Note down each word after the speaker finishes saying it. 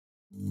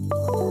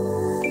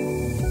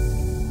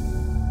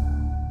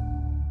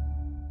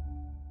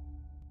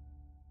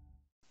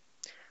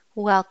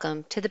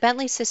Welcome to the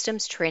Bentley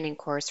Systems training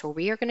course where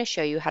we are going to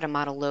show you how to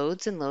model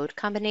loads and load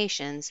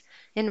combinations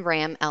in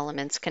RAM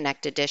Elements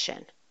Connect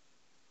Edition.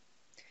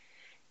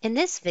 In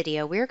this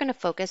video, we are going to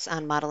focus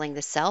on modeling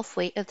the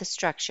self-weight of the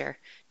structure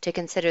to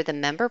consider the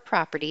member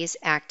properties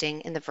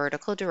acting in the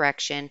vertical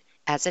direction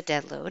as a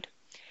dead load,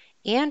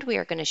 and we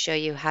are going to show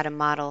you how to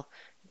model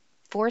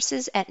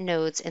forces at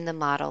nodes in the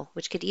model,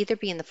 which could either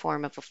be in the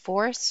form of a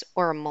force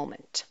or a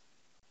moment.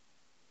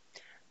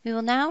 We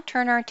will now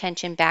turn our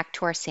attention back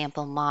to our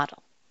sample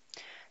model.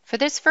 For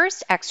this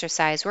first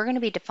exercise, we're going to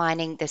be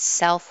defining the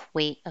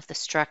self-weight of the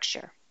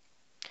structure.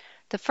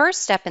 The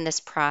first step in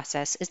this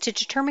process is to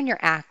determine your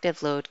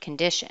active load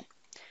condition.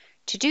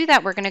 To do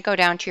that, we're going to go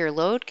down to your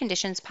Load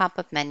Conditions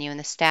pop-up menu in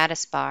the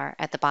status bar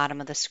at the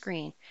bottom of the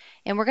screen,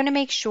 and we're going to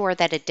make sure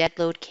that a dead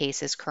load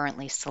case is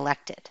currently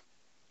selected.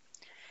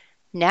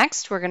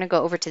 Next, we're going to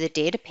go over to the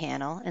Data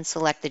panel and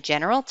select the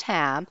General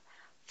tab,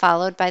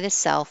 followed by the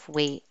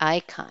Self-Weight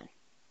icon.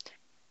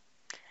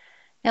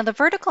 Now the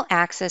vertical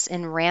axis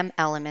in RAM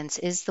Elements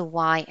is the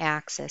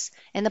y-axis,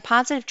 and the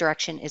positive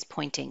direction is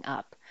pointing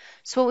up.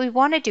 So what we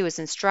want to do is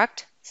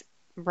instruct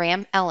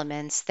RAM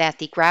Elements that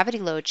the gravity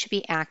load should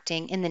be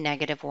acting in the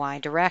negative y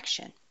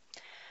direction.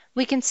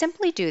 We can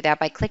simply do that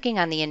by clicking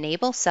on the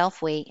Enable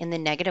Self-Weight in the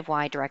negative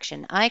y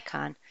direction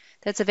icon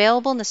that's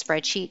available in the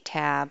Spreadsheet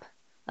tab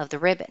of the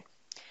ribbon.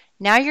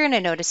 Now you're going to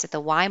notice that the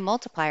y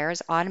multiplier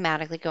is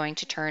automatically going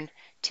to turn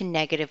to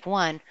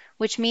 -1,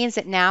 which means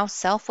that now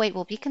self-weight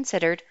will be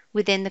considered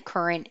within the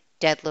current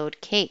dead load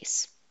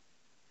case.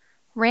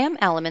 RAM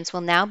Elements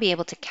will now be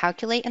able to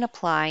calculate and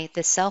apply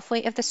the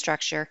self-weight of the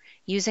structure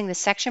using the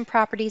section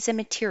properties and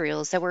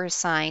materials that were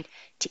assigned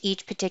to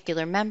each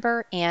particular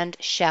member and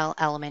shell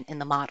element in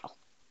the model.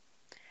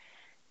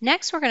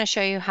 Next, we're going to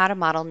show you how to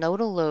model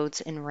nodal loads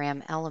in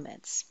RAM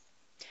Elements.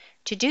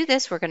 To do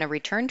this, we're going to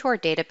return to our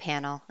Data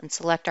panel and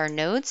select our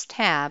Nodes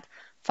tab,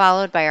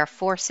 followed by our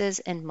Forces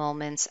and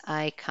Moments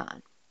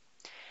icon.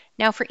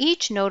 Now for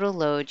each nodal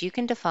load, you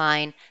can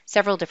define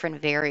several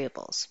different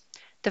variables.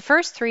 The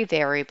first three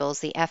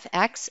variables, the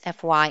Fx,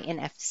 Fy, and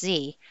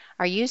Fz,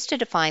 are used to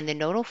define the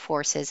nodal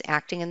forces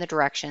acting in the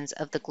directions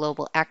of the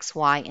global x,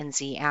 y, and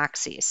z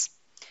axes.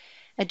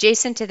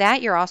 Adjacent to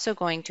that, you're also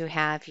going to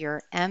have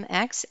your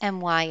Mx,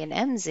 My, and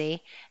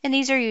Mz, and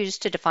these are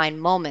used to define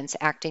moments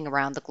acting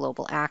around the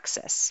global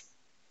axis.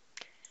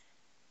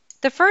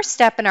 The first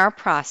step in our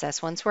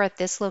process, once we're at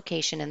this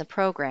location in the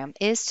program,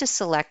 is to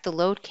select the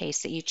load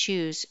case that you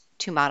choose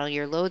to model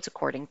your loads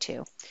according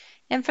to.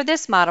 And for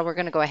this model, we're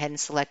going to go ahead and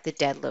select the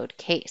dead load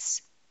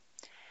case.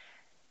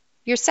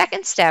 Your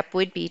second step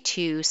would be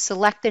to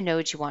select the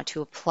nodes you want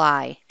to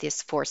apply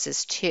these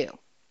forces to.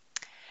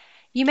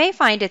 You may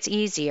find it's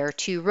easier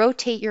to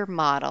rotate your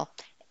model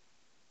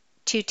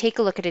to take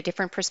a look at a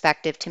different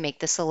perspective to make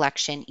the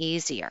selection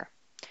easier.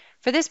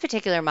 For this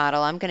particular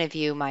model, I'm going to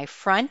view my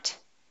front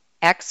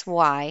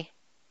XY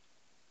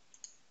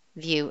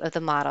view of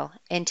the model,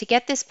 and to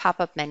get this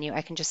pop-up menu,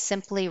 I can just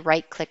simply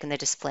right-click in the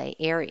display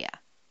area.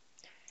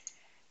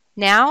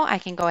 Now I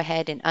can go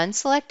ahead and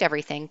unselect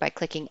everything by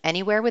clicking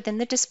anywhere within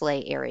the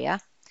display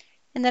area,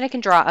 and then I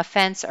can draw a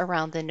fence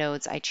around the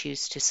nodes I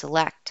choose to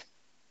select.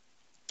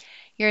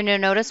 You're going to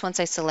notice once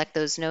I select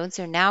those nodes,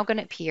 they're now going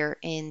to appear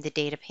in the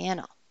Data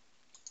panel.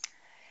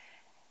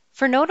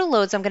 For nodal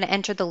loads, I'm going to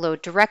enter the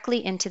load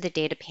directly into the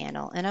Data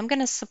panel, and I'm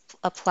going to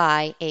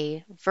apply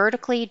a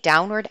vertically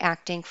downward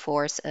acting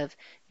force of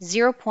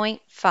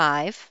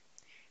 0.5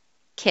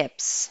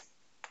 kips.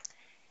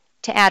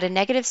 To add a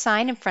negative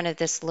sign in front of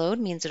this load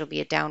means it'll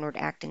be a downward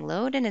acting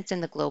load, and it's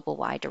in the global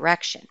y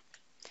direction.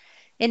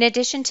 In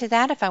addition to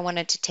that, if I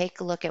wanted to take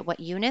a look at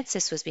what units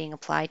this was being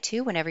applied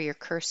to, whenever your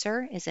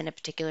cursor is in a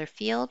particular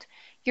field,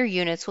 your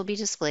units will be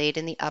displayed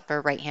in the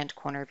upper right-hand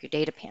corner of your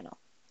Data panel.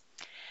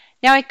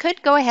 Now I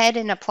could go ahead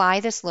and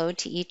apply this load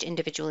to each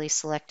individually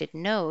selected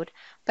node,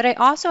 but I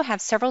also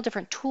have several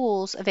different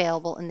tools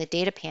available in the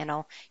Data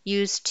panel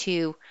used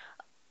to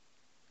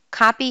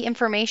copy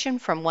information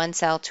from one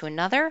cell to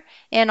another,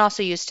 and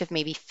also used to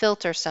maybe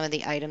filter some of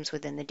the items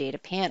within the Data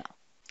panel.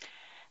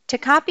 To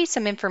copy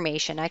some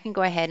information, I can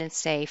go ahead and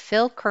say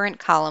fill current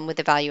column with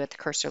the value at the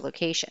cursor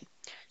location.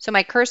 So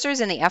my cursor is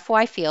in the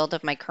FY field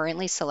of my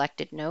currently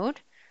selected node.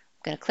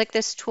 I'm going to click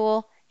this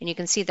tool, and you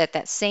can see that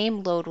that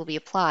same load will be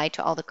applied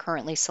to all the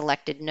currently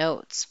selected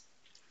nodes.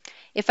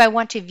 If I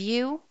want to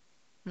view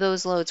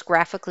those loads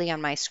graphically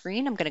on my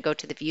screen, I'm going to go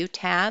to the View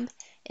tab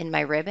in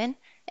my ribbon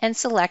and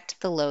select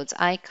the Loads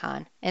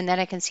icon, and then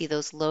I can see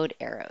those load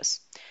arrows.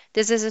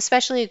 This is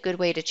especially a good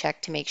way to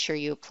check to make sure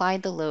you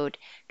applied the load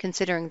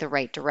considering the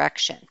right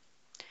direction.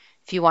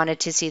 If you wanted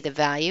to see the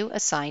value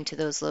assigned to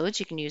those loads,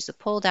 you can use the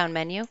pull-down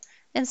menu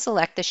and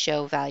select the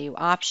Show Value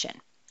option.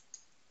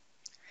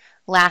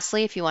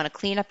 Lastly, if you want to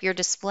clean up your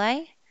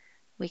display,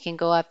 we can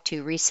go up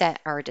to Reset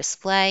Our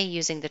Display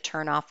using the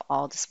Turn Off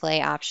All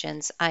Display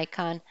Options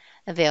icon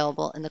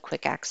available in the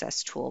Quick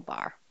Access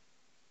toolbar.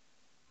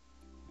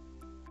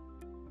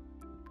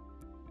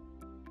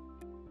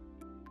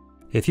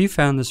 If you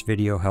found this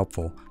video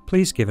helpful,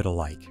 please give it a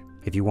like.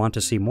 If you want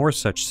to see more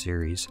such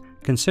series,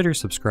 consider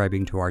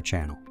subscribing to our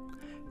channel.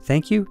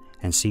 Thank you,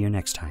 and see you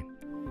next time.